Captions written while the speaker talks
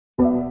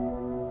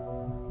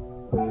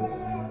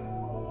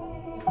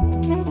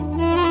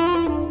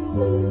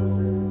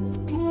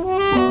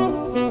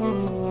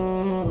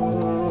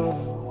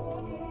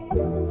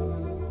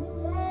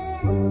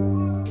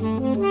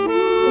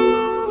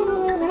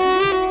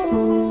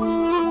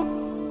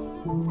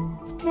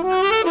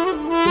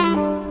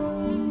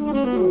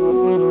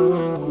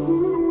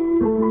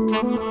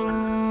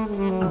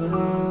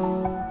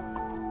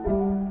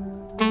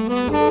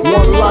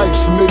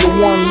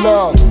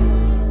love.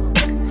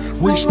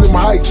 Reach them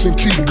heights and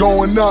keep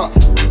going up.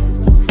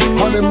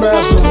 100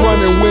 miles of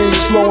running, we ain't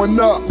slowing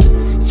up.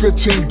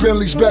 15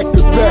 Bentleys back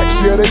to back,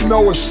 yeah, they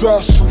know it's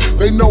us.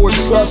 They know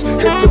it's us,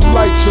 hit the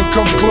lights and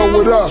come glow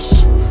with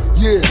us.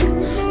 Yeah,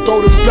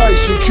 throw them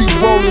dice and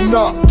keep rolling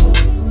up.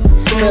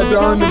 Had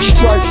to earn them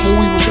stripes when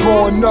we was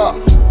growing up.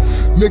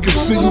 Niggas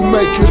see you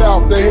make it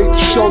out, they hate to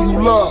show you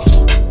love.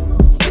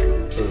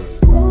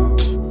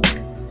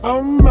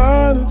 I'm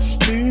out of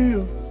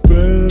steel,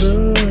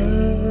 better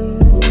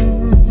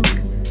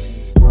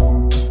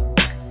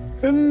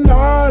and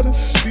not a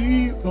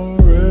sea or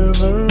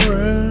river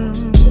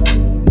ends.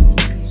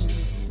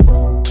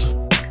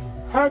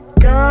 I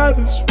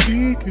gotta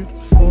speak it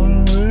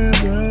from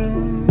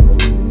within.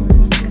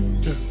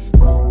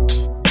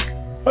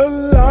 A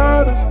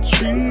lot of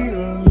tree,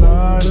 a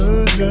lot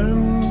of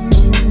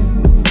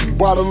gems.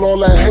 Bottle all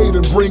that hate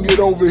and bring it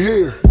over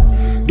here.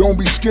 Don't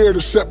be scared,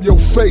 accept your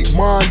fate,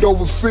 mind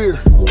over fear.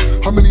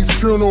 How many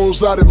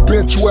funerals I done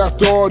been to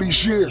after all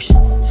these years?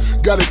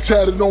 Got it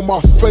tatted on my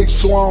face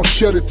so I don't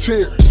shed a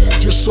tear.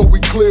 Just so we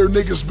clear,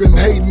 niggas been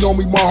hating on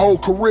me my whole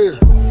career.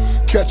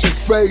 Catching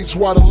fades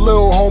while the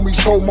little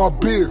homies hold my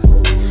beer.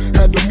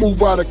 Had to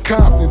move out of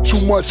Compton,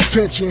 too much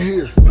tension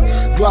here.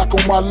 Glock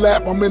on my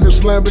lap, I'm in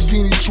this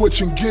Lamborghini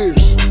switching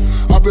gears.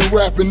 I've been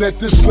rapping at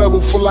this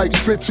level for like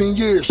 15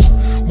 years.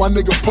 My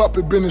nigga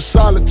Puppet been in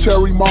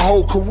solitary my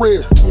whole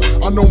career.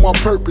 I know my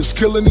purpose,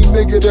 kill any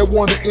nigga that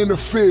wanna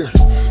interfere.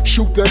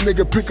 Shoot that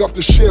nigga, pick up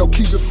the shell,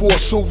 keep it for a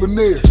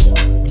souvenir.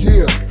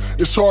 Yeah,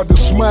 it's hard to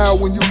smile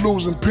when you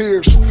losing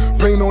peers.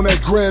 Paint on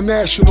that Grand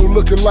National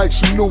looking like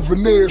some new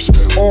veneers.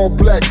 All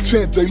black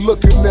tint, they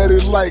looking at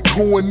it like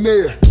who in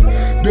there.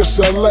 This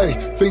LA,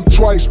 think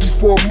twice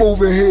before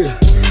moving here.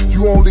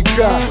 You only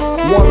got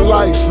one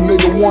life,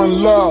 nigga,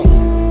 one love.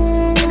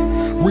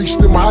 Reach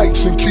them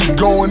heights and keep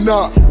going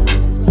up.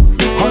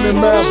 100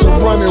 miles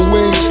of running, we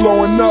ain't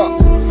slowing up.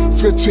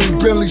 15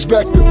 Bentleys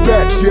back to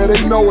back, yeah,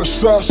 they know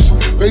it's us.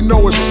 They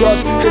know it's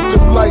us, hit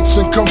them lights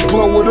and come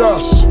glow with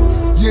us.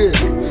 Yeah,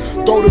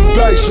 throw them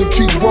dice and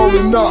keep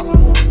rolling up.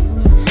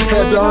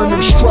 Had to earn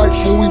them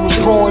stripes when we was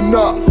growing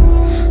up.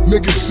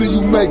 Niggas see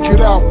you make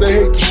it out, they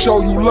hate to show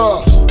you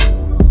love.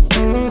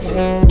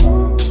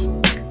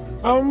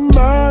 I'm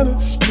out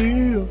of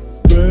steel,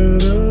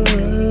 better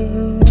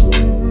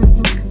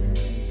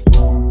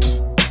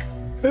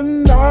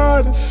and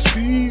not a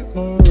sea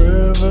or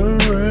river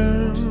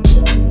ends.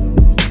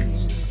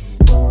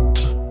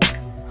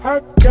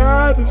 I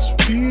gotta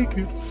speak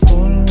it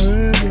from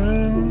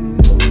within.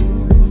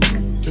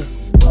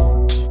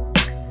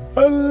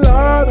 A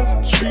lot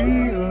of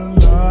tree, a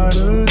lot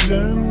of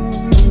gems.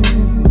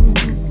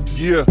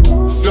 Yeah,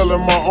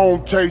 selling my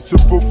own taste to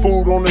put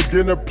food on the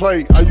dinner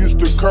plate. I used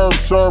to curb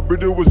serve,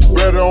 but it was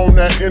better on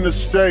that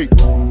interstate.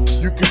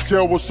 You can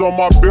tell what's on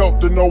my belt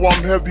to know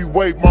I'm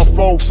heavyweight. My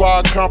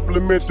 4-5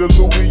 compliment the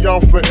Louis,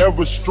 I'm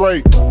forever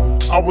straight.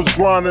 I was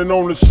grinding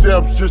on the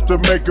steps just to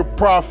make a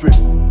profit.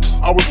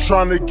 I was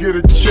trying to get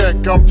a check,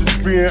 I'm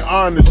just being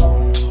honest.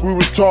 We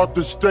was taught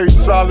to stay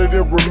solid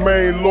and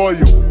remain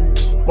loyal.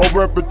 My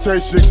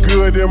reputation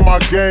good and my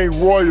game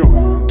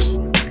royal.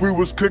 We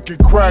was cooking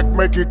crack,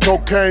 making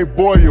cocaine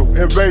boil.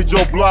 Invade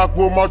your block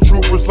with my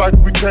troopers like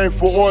we came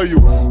for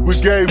oil. We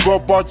gave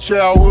up our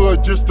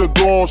childhood just to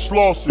go on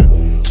Slauson.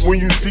 When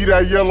you see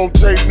that yellow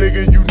tape,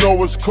 nigga, you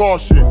know it's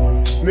caution.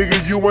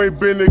 Nigga, you ain't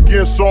been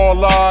against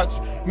all odds.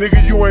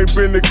 Nigga, you ain't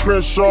been to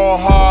Crenshaw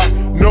High.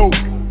 Nope,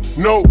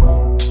 nope.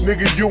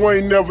 Nigga, you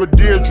ain't never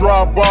did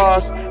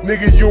drive-bys.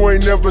 Nigga, you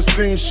ain't never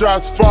seen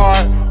shots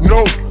fired.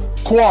 Nope,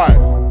 quiet.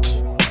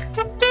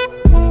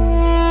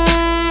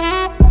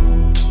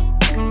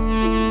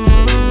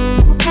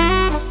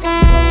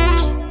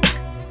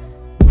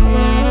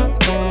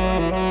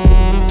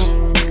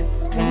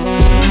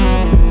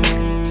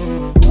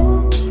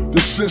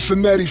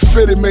 Cincinnati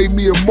fitted made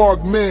me a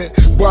marked man.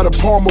 By the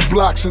Palmer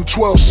blocks and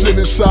 12 sitting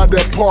inside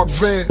that park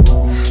van.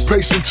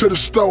 Pacing to the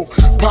store,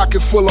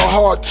 pocket full of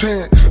hard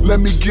tan. Let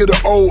me get an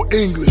old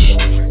English,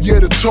 yeah,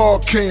 the tall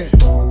can.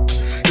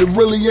 It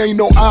really ain't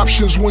no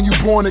options when you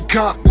born in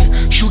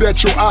Compton. Shoot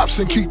at your ops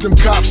and keep them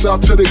cops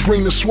out till they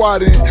bring the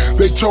SWAT in.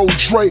 They told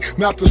Dre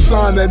not to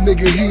sign that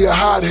nigga, he a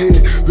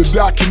hothead. The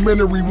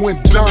documentary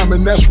went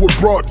diamond, that's what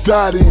brought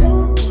Dot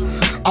in.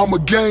 I'm a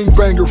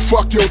gangbanger,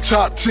 fuck your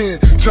top 10.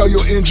 Tell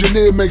your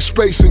engineer make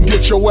space and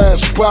get your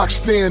ass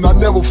boxed in. I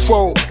never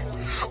fold.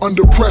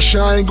 Under pressure,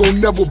 I ain't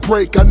gon' never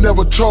break, I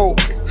never told.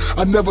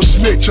 I never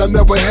snitch, I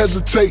never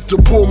hesitate to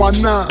pull my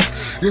 9.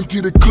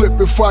 Empty the clip,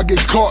 if I get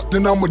caught,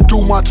 then I'ma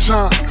do my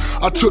time.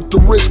 I took the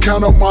risk,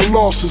 count up my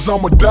losses,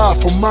 I'ma die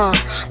for mine.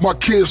 My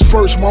kids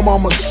first, my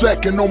mama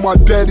second, on my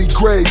daddy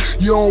grave.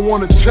 You don't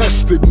wanna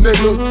test it,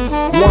 nigga.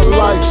 One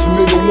life,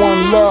 nigga,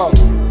 one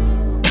love.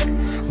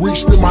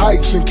 Reach them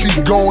heights and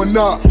keep going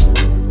up.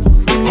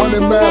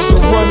 100 miles of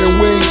running,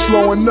 we ain't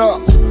slowing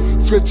up.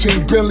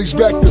 15 Bentleys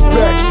back to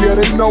back, yeah,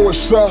 they know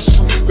it's us.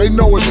 They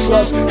know it's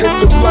us, hit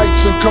them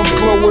lights and come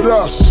glow with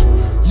us.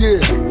 Yeah,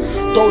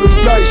 throw them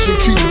dice and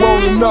keep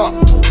rolling up.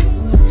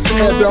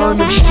 Had to earn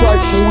them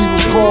stripes when we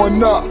was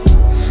growing up.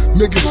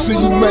 Niggas see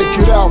you make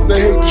it out,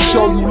 they hate to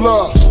show you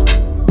love.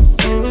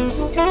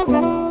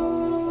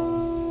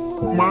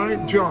 My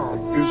job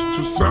is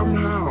to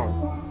somehow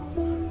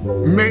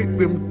make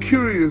them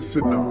curious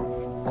enough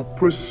or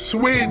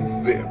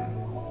persuade them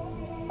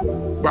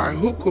by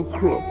hook or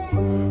crook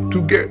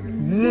to get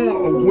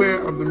more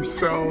aware of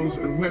themselves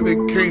and where they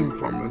came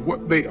from and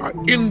what they are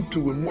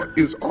into and what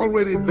is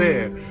already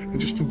there, and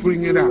just to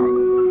bring it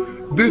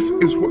out. This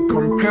is what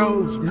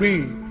compels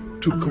me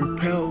to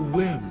compel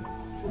them,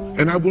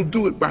 and I will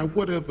do it by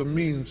whatever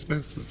means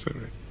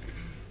necessary.